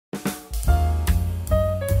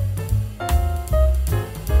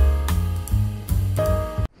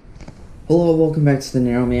Hello, welcome back to the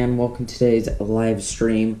Narrow Man. Welcome to today's live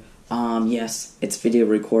stream. Yes, it's video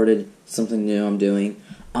recorded, something new I'm doing.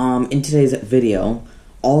 In today's video,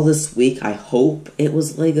 all this week, I hope it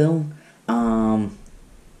was Lego. Yeah,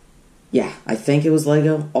 I think it was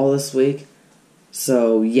Lego all this week.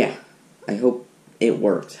 So, yeah, I hope it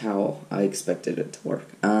worked how I expected it to work.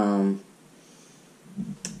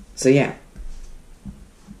 So, yeah.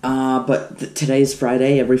 But today's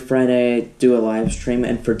Friday. Every Friday I do a live stream,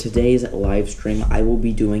 and for today's live stream I will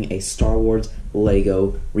be doing a Star Wars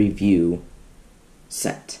Lego review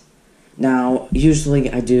set. Now,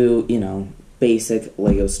 usually I do, basic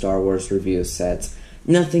Lego Star Wars review sets.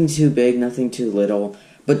 Nothing too big, nothing too little,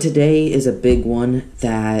 but today is a big one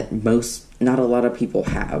that not a lot of people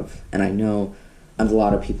have, and I know a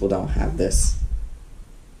lot of people don't have this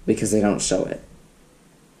because they don't show it.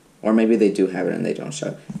 Or maybe they do have it and they don't show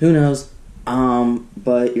it. Who knows?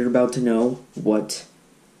 But you're about to know what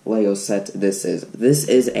Lego set this is. This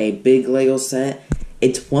is a big Lego set.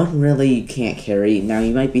 It's one really you can't carry. Now,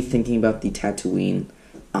 you might be thinking about the Tatooine.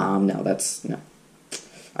 No.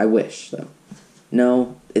 I wish, though.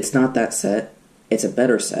 No, it's not that set. It's a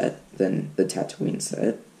better set than the Tatooine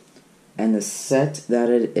set. And the set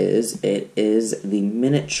that it is the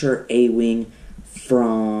miniature A-Wing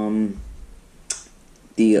from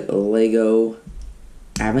the Lego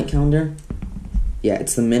Advent Calendar. Yeah,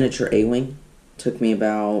 it's the miniature A-Wing. Took me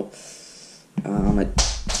about, it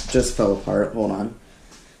just fell apart, hold on.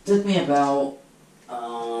 Took me about,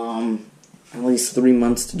 at least 3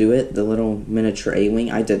 months to do it, the little miniature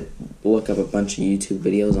A-Wing. I did look up a bunch of YouTube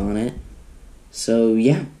videos on it. So,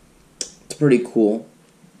 yeah, it's pretty cool,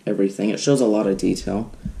 everything. It shows a lot of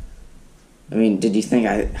detail. I mean, did you think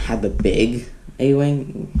I had the big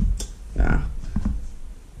A-Wing? Nah.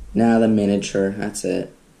 Nah, the miniature, that's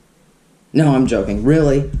it. No, I'm joking.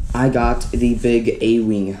 Really, I got the big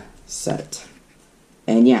A-Wing set.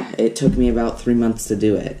 And yeah, it took me about 3 months to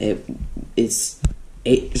do it. It's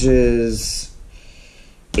ages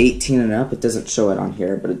 18 and up. It doesn't show it on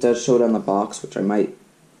here, but it does show it on the box, which I might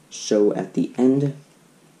show at the end.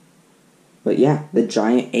 But yeah, the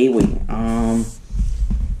giant A-Wing. I'm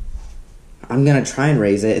gonna try and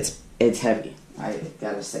raise it. It's heavy. I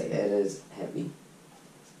gotta say, it is heavy.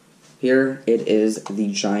 Here it is,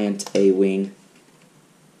 the giant A-Wing.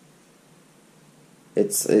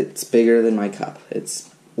 It's bigger than my cup. It's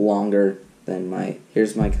longer than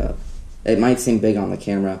here's my cup. It might seem big on the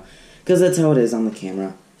camera, because that's how it is on the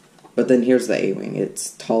camera. But then here's the A-Wing.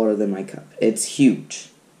 It's taller than my cup. It's huge.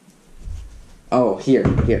 Oh, here.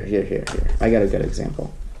 I got a good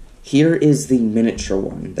example. Here is the miniature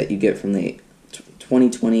one that you get from the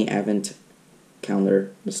 2020 Advent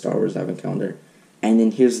Calendar, the Star Wars Advent Calendar. And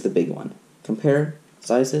then here's the big one. Compare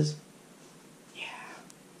sizes. Yeah,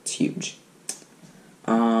 it's huge.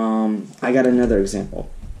 I got another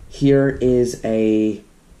example. Here is a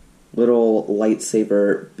little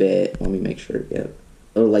lightsaber bit. Let me make sure. Yeah,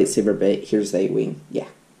 little lightsaber bit. Here's the A-Wing. Yeah,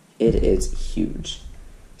 it is huge.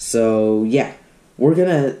 So yeah, we're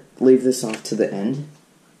gonna leave this off to the end,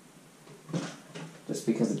 just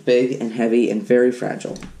because it's big and heavy and very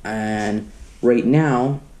fragile. And right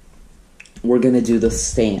now, we're going to do the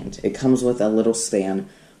stand. It comes with a little stand,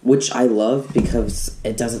 which I love because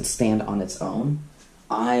it doesn't stand on its own.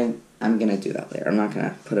 I'm going to do that later. I'm not going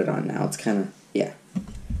to put it on now. It's kind of, yeah.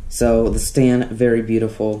 So the stand, very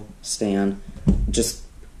beautiful stand, just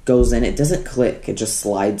goes in. It doesn't click. It just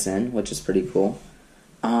slides in, which is pretty cool.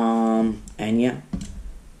 And yeah.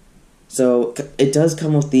 So it does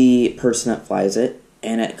come with the person that flies it,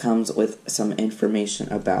 and it comes with some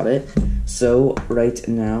information about it. So, right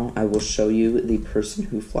now, I will show you the person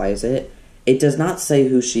who flies it. It does not say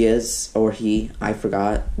who she is, or he. I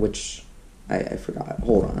forgot which. I forgot.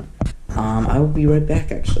 Hold on. I will be right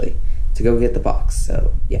back, actually, to go get the box.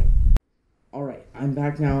 So, yeah. Alright, I'm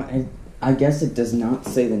back now, and I guess it does not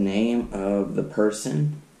say the name of the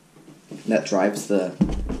person that drives the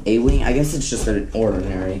A-Wing. I guess it's just an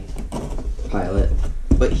ordinary pilot.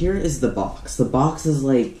 But here is the box. The box is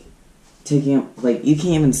like taking up, like, you can't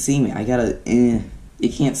even see me. I gotta,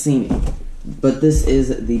 you can't see me. But this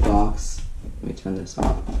is the box. Let me turn this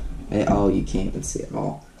off. Oh, you can't even see it at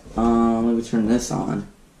all. Let me turn this on.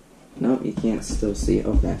 Nope, you can't still see it.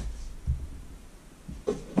 Okay.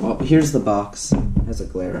 Well, here's the box. It has a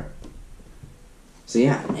glare. So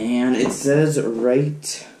yeah, and it says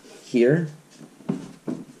right here,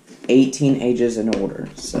 18 ages and older.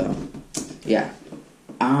 So, yeah.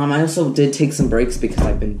 I also did take some breaks because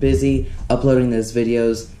I've been busy uploading those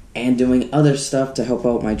videos and doing other stuff to help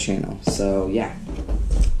out my channel. So, yeah,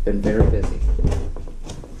 been very busy.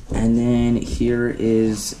 And then here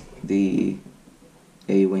is the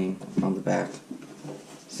A-wing on the back.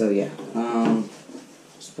 So yeah,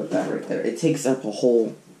 just put that right there. It takes up a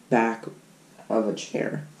whole back of a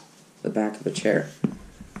chair. The back of a chair.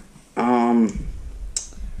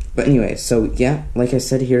 But anyway, so yeah, like I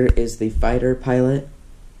said, here is the fighter pilot.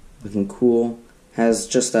 Looking cool. Has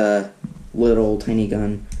just a little tiny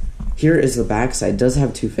gun. Here is the back side. It does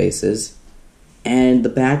have two faces. And the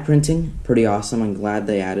back printing, pretty awesome. I'm glad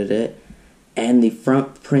they added it. And the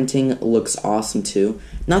front printing looks awesome too.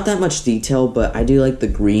 Not that much detail, but I do like the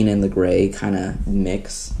green and the gray kind of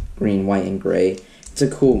mix. Green, white, and gray. It's a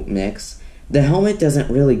cool mix. The helmet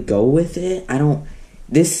doesn't really go with it.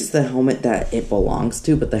 This is the helmet that it belongs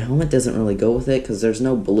to, but the helmet doesn't really go with it because there's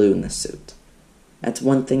no blue in the suit. That's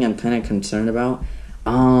one thing I'm kind of concerned about.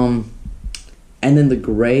 And then the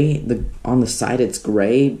gray, on the side it's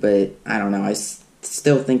gray, but I don't know. I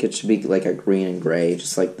still think it should be like a green and gray,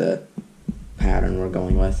 just like the pattern we're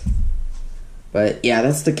going with. But yeah,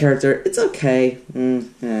 that's the character. It's okay.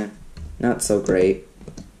 Not so great.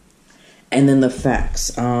 And then the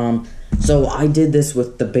facts. So I did this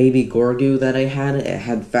with the baby Gorgu that I had. It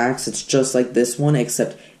had facts. It's just like this one,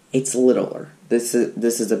 except it's littler. This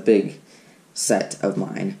is a big set of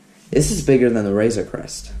mine. This is bigger than the Razor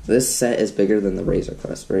Crest. This set is bigger than the Razor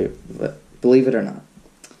Crest, right? But believe it or not.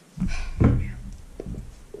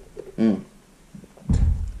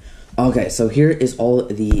 Okay, so here is all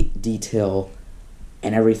the detail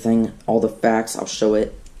and everything, all the facts. I'll show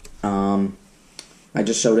it. I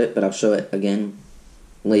just showed it, but I'll show it again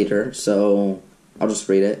later, so I'll just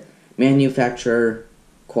read it. Manufacturer,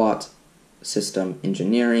 Quat System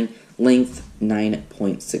Engineering, length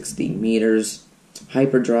 9.60 meters,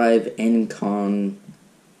 hyperdrive Encon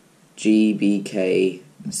GBK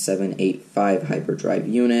 785 hyperdrive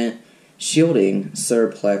unit, shielding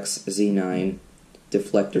Surplex Z9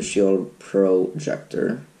 deflector shield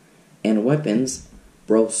projector, and weapons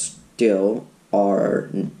Brosteel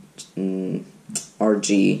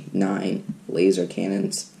RG9 laser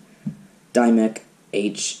cannons, Dymec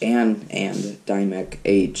and Dymec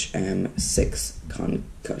HM6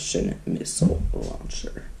 concussion missile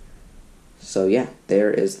launcher. So yeah,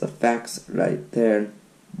 there is the facts right there.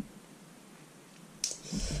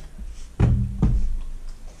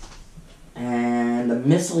 And the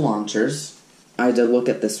missile launchers, I had to look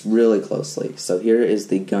at this really closely. So here is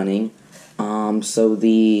the gunning. So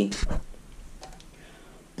the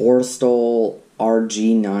Brosteel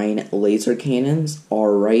RG9 laser cannons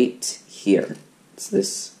are right here. It's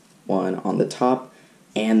this one on the top,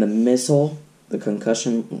 and the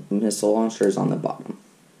concussion missile launcher is on the bottom.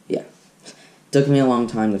 Yeah. Took me a long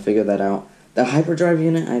time to figure that out. The hyperdrive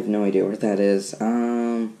unit, I have no idea where that is.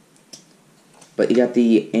 But you got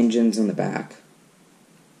the engines in the back.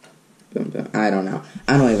 Boom, boom. I don't know.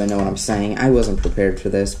 I don't even know what I'm saying. I wasn't prepared for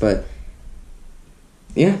this, but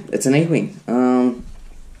yeah, it's an A-wing.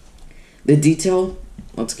 The detail,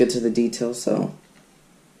 let's get to the detail. So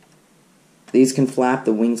these can flap.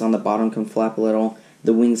 The wings on the bottom can flap a little.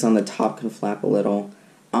 The wings on the top can flap a little.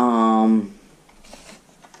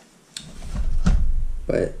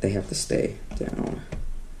 But they have to stay down.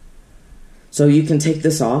 So you can take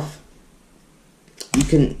this off. You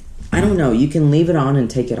can, I don't know, you can leave it on and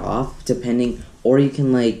take it off, depending, or you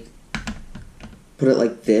can, like, put it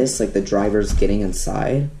like this, like the driver's getting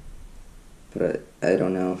inside. I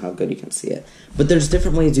don't know how good you can see it. But there's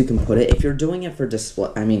different ways you can put it. If you're doing it for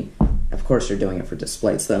display, I mean, of course you're doing it for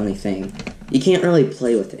display, it's the only thing. You can't really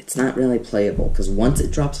play with it. It's not really playable, because once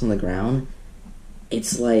it drops on the ground,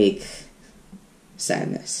 it's like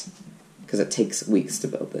sadness, because it takes weeks to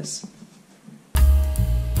build this.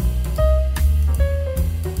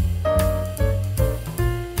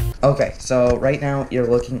 Okay, so right now you're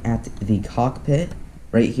looking at the cockpit.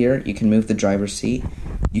 Right here, you can move the driver's seat.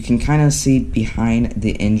 You can kind of see behind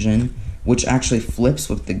the engine, which actually flips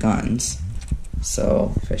with the guns.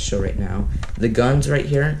 So, if I show right now, the guns right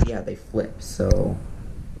here, yeah, they flip. So,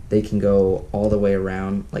 they can go all the way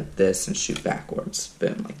around like this and shoot backwards.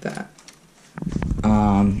 Boom, like that.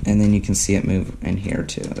 And then you can see it move in here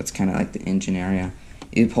too. That's kind of like the engine area.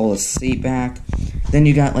 You pull the seat back. Then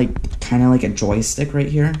you got like kind of like a joystick right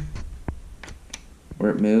here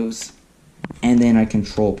where it moves. And then a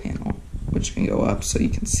control panel, which can go up so you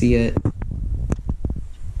can see it.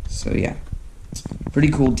 So yeah, pretty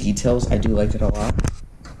cool details. I do like it a lot.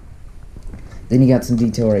 Then you got some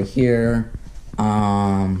detail right here.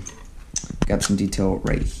 Got some detail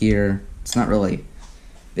right here. It's not really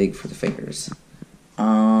big for the fingers.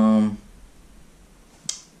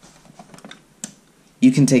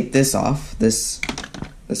 You can take this off. This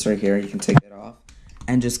right here, you can take it off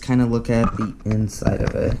and just kind of look at the inside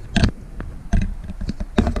of it.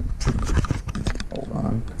 Hold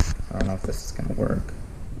if this is gonna work.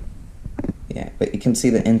 Yeah, but you can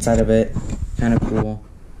see the inside of it. Kind of cool.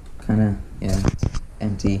 Kind of, yeah,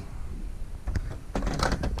 empty.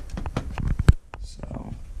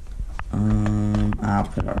 So, I'll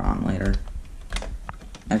put it on later.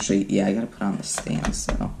 Actually, yeah, I gotta put on the stand,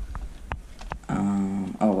 so.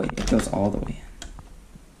 Oh wait, it goes all the way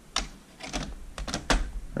in.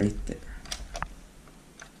 Right there.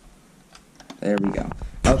 There we go.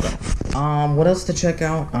 Okay. What else to check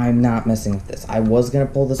out? I'm not messing with this. I was gonna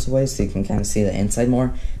pull this away so you can kind of see the inside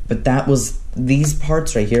more, but that was, these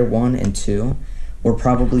parts right here, 1 and 2, were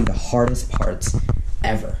probably the hardest parts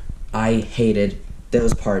ever. I hated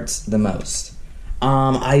those parts the most.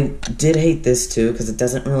 I did hate this too, because it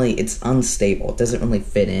doesn't really, it's unstable. It doesn't really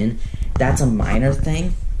fit in. That's a minor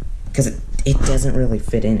thing, because it doesn't really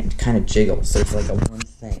fit in. It kind of jiggles, so it's like a one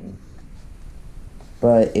thing.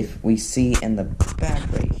 But if we see in the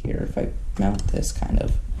back right here, if I mount this kind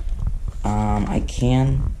of, I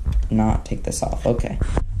can not take this off. Okay.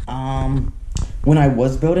 When I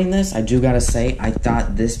was building this, I do gotta say, I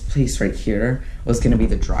thought this piece right here was gonna be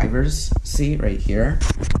the driver's seat right here.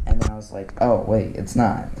 And then I was like, oh, wait, it's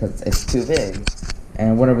not, because it's too big.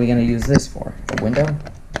 And what are we gonna use this for? A window?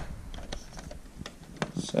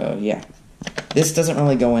 So, yeah. This doesn't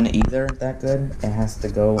really go in either that good. It has to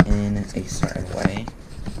go in a certain way.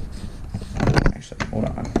 Actually, hold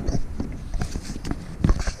on. I don't know.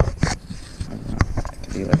 That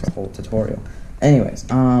could be like a whole tutorial. Anyways,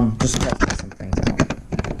 just testing some things out.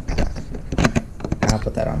 I'll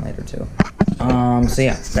put that on later too. So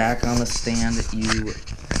yeah, back on the stand you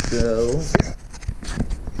go.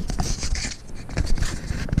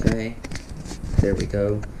 Okay. There we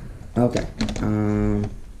go. Okay.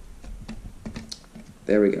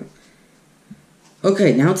 There we go.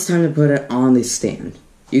 Okay, now it's time to put it on the stand.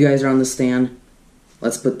 You guys are on the stand.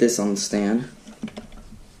 Let's put this on the stand.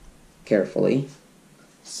 Carefully.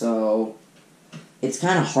 So, it's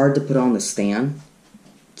kind of hard to put on the stand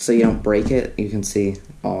so you don't break it. You can see,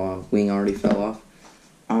 wing already fell off.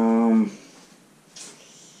 How am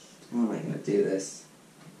I going to do this?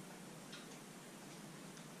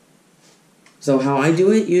 So how I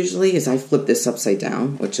do it usually is I flip this upside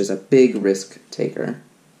down, which is a big risk taker.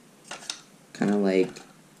 Kind of like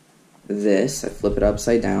this. I flip it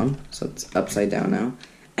upside down, so it's upside down now.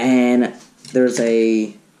 And there's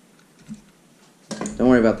a, don't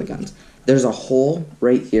worry about the guns. There's a hole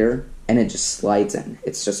right here, and it just slides in.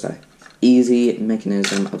 It's just a easy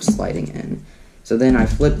mechanism of sliding in. So then I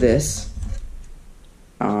flip this.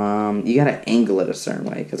 You gotta angle it a certain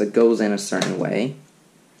way, because it goes in a certain way.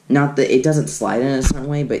 Not that it doesn't slide in a certain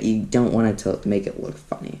way, but you don't want it to make it look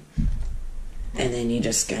funny. And then you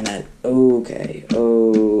just kinda, okay,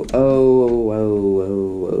 okay.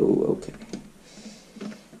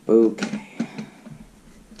 Okay.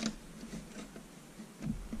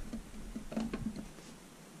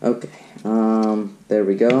 Okay, there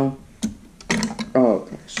we go. Oh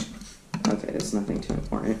gosh. Okay, that's nothing too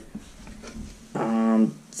important.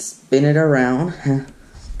 Spin it around.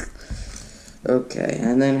 Okay,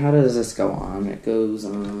 and then how does this go on? It goes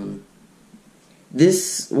on.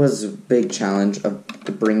 This was a big challenge of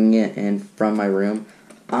bringing it in from my room.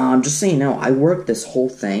 Just so you know, I worked this whole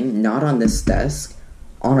thing, not on this desk,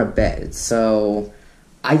 on a bed. So,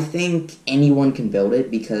 I think anyone can build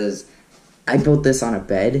it because I built this on a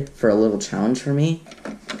bed for a little challenge for me.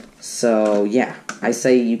 So, yeah, I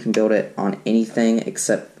say you can build it on anything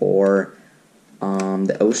except for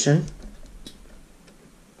the ocean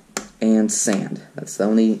and sand. That's the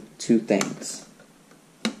only two things.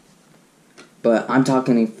 But I'm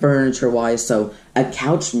talking furniture-wise, so a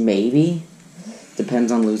couch maybe.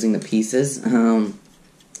 Depends on losing the pieces.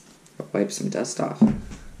 Wipe some dust off.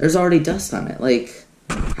 There's already dust on it. Like,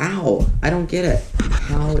 how? I don't get it.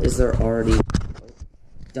 How is there already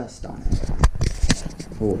dust on it?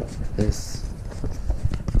 Hold on. This.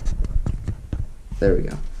 There we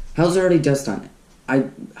go. How's there already dust on it? I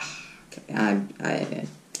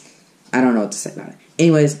don't know what to say about it.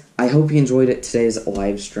 Anyways, I hope you enjoyed today's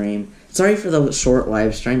live stream. Sorry for the short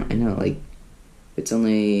live stream. I know, like, it's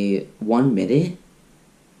only 1 minute.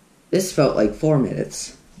 This felt like 4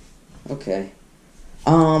 minutes. Okay.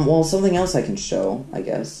 Well, something else I can show, I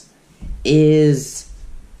guess, is,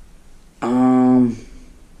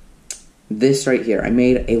 this right here. I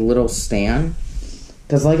made a little stand.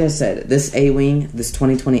 Because, like I said, this A-Wing, this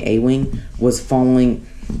 2020 A-Wing, was falling.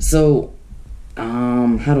 So,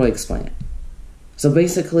 how do I explain it? So,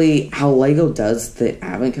 basically, how LEGO does the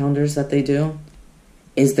advent calendars that they do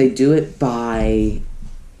is they do it by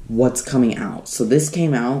what's coming out. So, this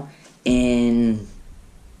came out in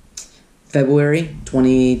February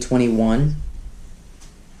 2021.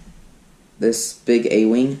 this big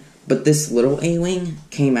A-Wing, but this little A-Wing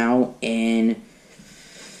came out in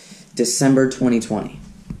December 2020.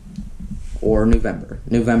 Or November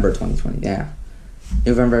 2020, yeah.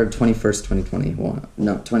 November 21st, 2021.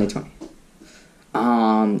 No, 2020.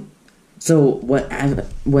 So what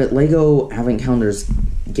Lego advent calendars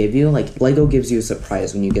give you, like, Lego gives you a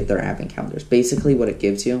surprise when you get their advent calendars. Basically what it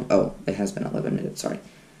gives you, oh, it has been 11 minutes, sorry.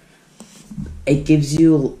 It gives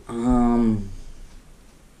you,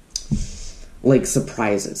 like,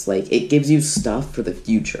 surprises. Like, it gives you stuff for the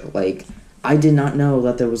future. Like, I did not know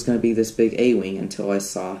that there was going to be this big A-Wing until I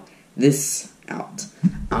saw this out.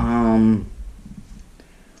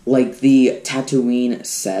 Like the Tatooine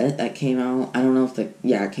set that came out, I don't know if it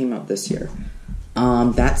came out this year.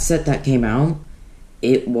 That set that came out,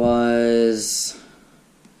 it was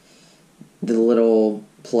the little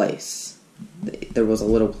place. There was a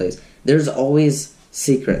little place. There's always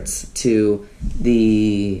secrets to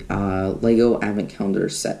the Lego Advent Calendar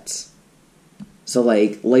sets. So,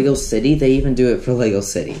 like, Lego City, they even do it for Lego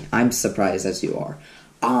City. I'm surprised as you are.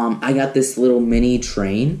 I got this little mini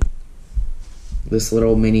train. This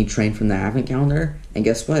little mini train from the Advent Calendar. And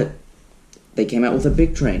guess what? They came out with a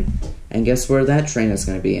big train. And guess where that train is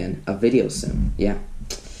going to be in? A video soon. Yeah.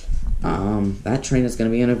 That train is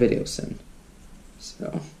going to be in a video soon.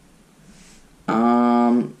 So.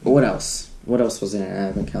 What else? What else was in an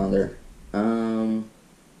Advent Calendar?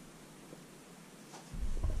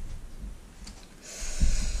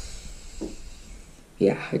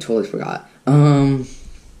 Yeah, I totally forgot.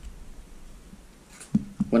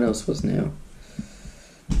 What else was new?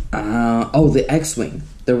 Oh, the X-Wing.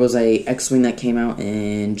 There was a X-Wing that came out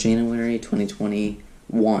in January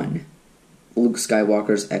 2021. Luke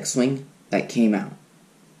Skywalker's X-Wing that came out.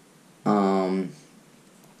 And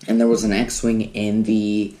there was an X-Wing in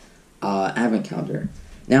the Advent Calendar.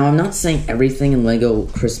 Now, I'm not saying everything in Lego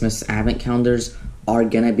Christmas Advent Calendars are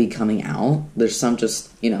gonna be coming out. There's some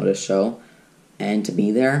just, to show and to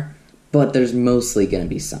be there. But there's mostly gonna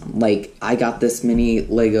be some. Like, I got this mini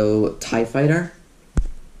Lego TIE Fighter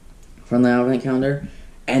from the Advent Calendar.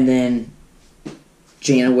 And then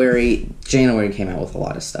January came out with a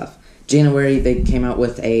lot of stuff. January, they came out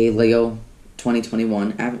with a Lego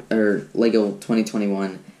 2021, Lego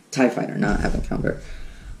 2021 TIE Fighter, not Advent Calendar.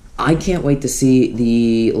 I can't wait to see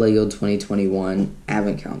the Lego 2021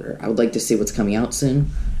 Advent Calendar. I would like to see what's coming out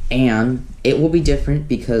soon. And it will be different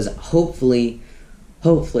because hopefully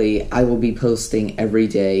I will be posting every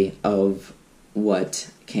day of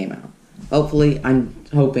what came out. Hopefully, I'm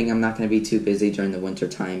hoping I'm not going to be too busy during the winter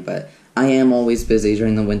time, but I am always busy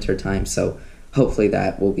during the winter time, so hopefully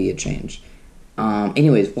that will be a change.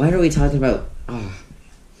 Anyways, why are we talking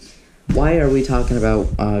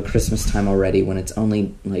about Christmas time already when it's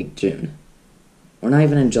only, like, June? We're not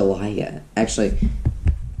even in July yet. Actually,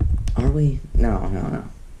 are we? No.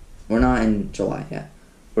 We're not in July yet.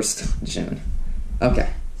 We're still in June.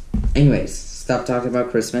 Okay. Anyways, stop talking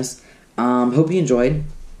about Christmas. Hope you enjoyed.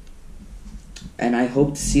 And I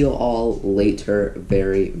hope to see you all later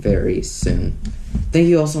very, very soon. Thank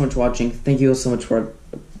you all so much for watching. Thank you all so much for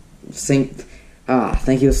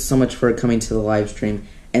thank you so much for coming to the live stream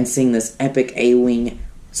and seeing this epic A-Wing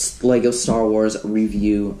Lego Star Wars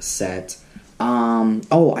review set.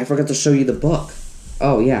 Oh, I forgot to show you the book.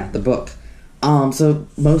 Oh yeah, the book. So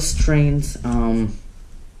most trains,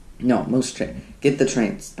 get the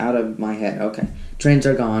trains out of my head. Okay, trains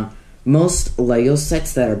are gone. Most Lego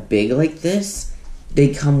sets that are big like this,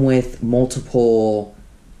 they come with multiple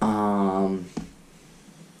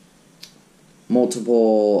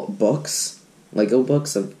books, Lego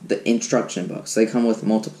books, of the instruction books. They come with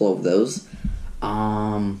multiple of those.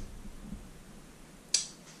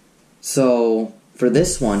 So for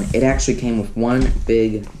this one, it actually came with one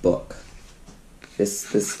big book.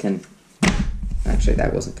 This can, actually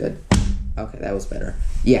that wasn't good. Okay, that was better.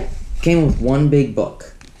 Yeah, came with one big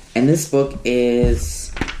book. And this book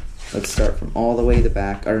is, let's start from all the way to the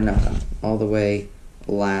back, or no, all the way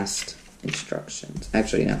last instructions.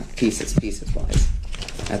 Actually, no, pieces wise.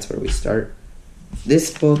 That's where we start.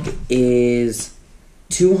 This book is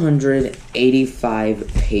 285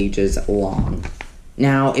 pages long.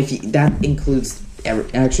 Now, that includes,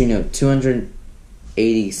 actually no,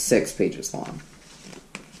 286 pages long.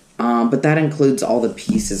 But that includes all the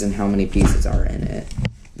pieces and how many pieces are in it.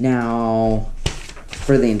 Now,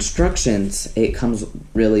 for the instructions, it comes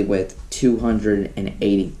really with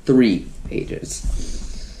 283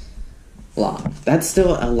 pages long. That's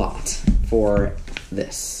still a lot for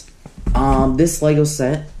this. This Lego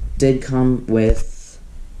set did come with,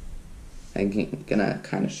 I'm gonna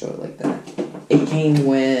kind of show it like that. It came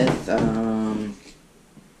with,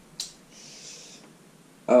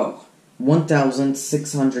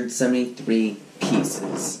 1,673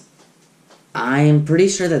 pieces. I'm pretty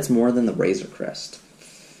sure that's more than the Razor Crest.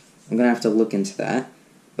 I'm gonna have to look into that.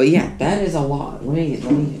 But yeah, that is a lot. Let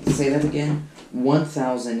me say that again.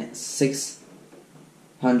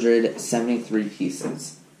 1,673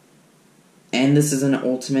 pieces. And this is an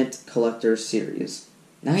Ultimate Collector Series.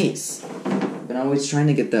 Nice. I've been always trying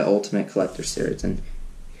to get the Ultimate Collector Series, and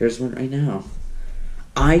here's one right now.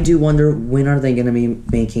 I do wonder, when are they going to be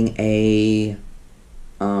making a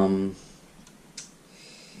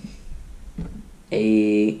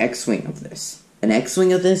X-Wing of this? An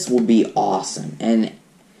X-Wing of this will be awesome, and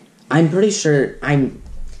I'm pretty sure, I'm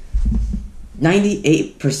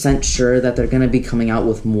 98% sure that they're going to be coming out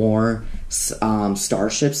with more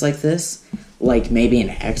starships like this. Like, maybe an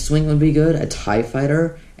X-Wing would be good, a TIE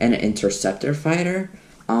Fighter, and an Interceptor Fighter,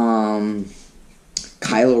 Kylo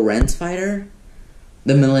Ren's fighter,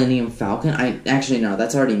 the Millennium Falcon. Actually, no,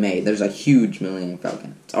 that's already made. There's a huge Millennium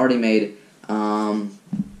Falcon. It's already made.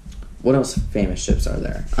 What else famous ships are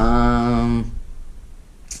there?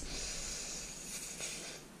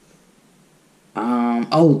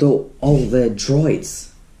 The droids.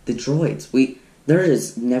 The droids. There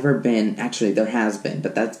has never been, actually there has been,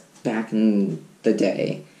 but that's back in the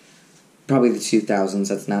day. Probably the 2000s,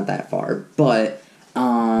 that's not that far. But,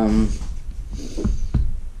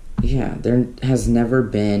 yeah, there has never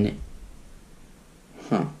been,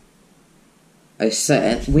 a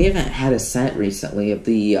set. We haven't had a set recently of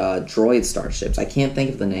the droid starships. I can't think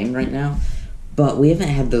of the name right now, but we haven't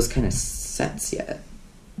had those kind of sets yet.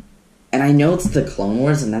 And I know it's the Clone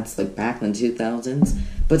Wars, and that's like back in the 2000s,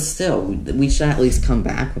 but still, we should at least come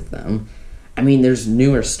back with them. I mean, there's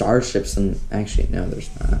newer starships, and actually, no, there's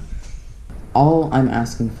not. All I'm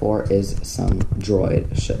asking for is some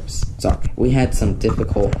droid ships. Sorry, we had some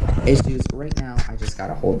difficult issues. Right now, I just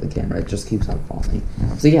gotta hold the camera. It just keeps on falling.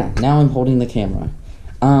 So yeah, now I'm holding the camera.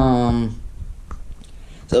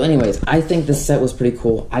 So anyways, I think this set was pretty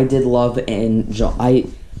cool. I did love and I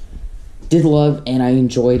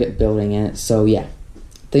enjoyed building it. So yeah,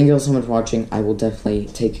 thank you all so much for watching. I will definitely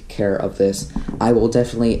take care of this. I will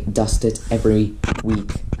definitely dust it every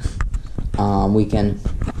weekend.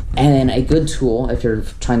 And then a good tool, if you're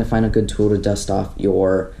trying to find a good tool to dust off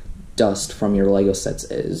your dust from your Lego sets,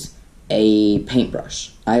 is a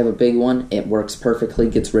paintbrush. I have a big one. It works perfectly,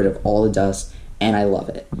 gets rid of all the dust, and I love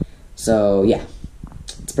it. So yeah,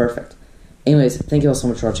 it's perfect. Anyways, thank you all so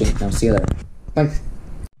much for watching, and I'll see you later. Bye.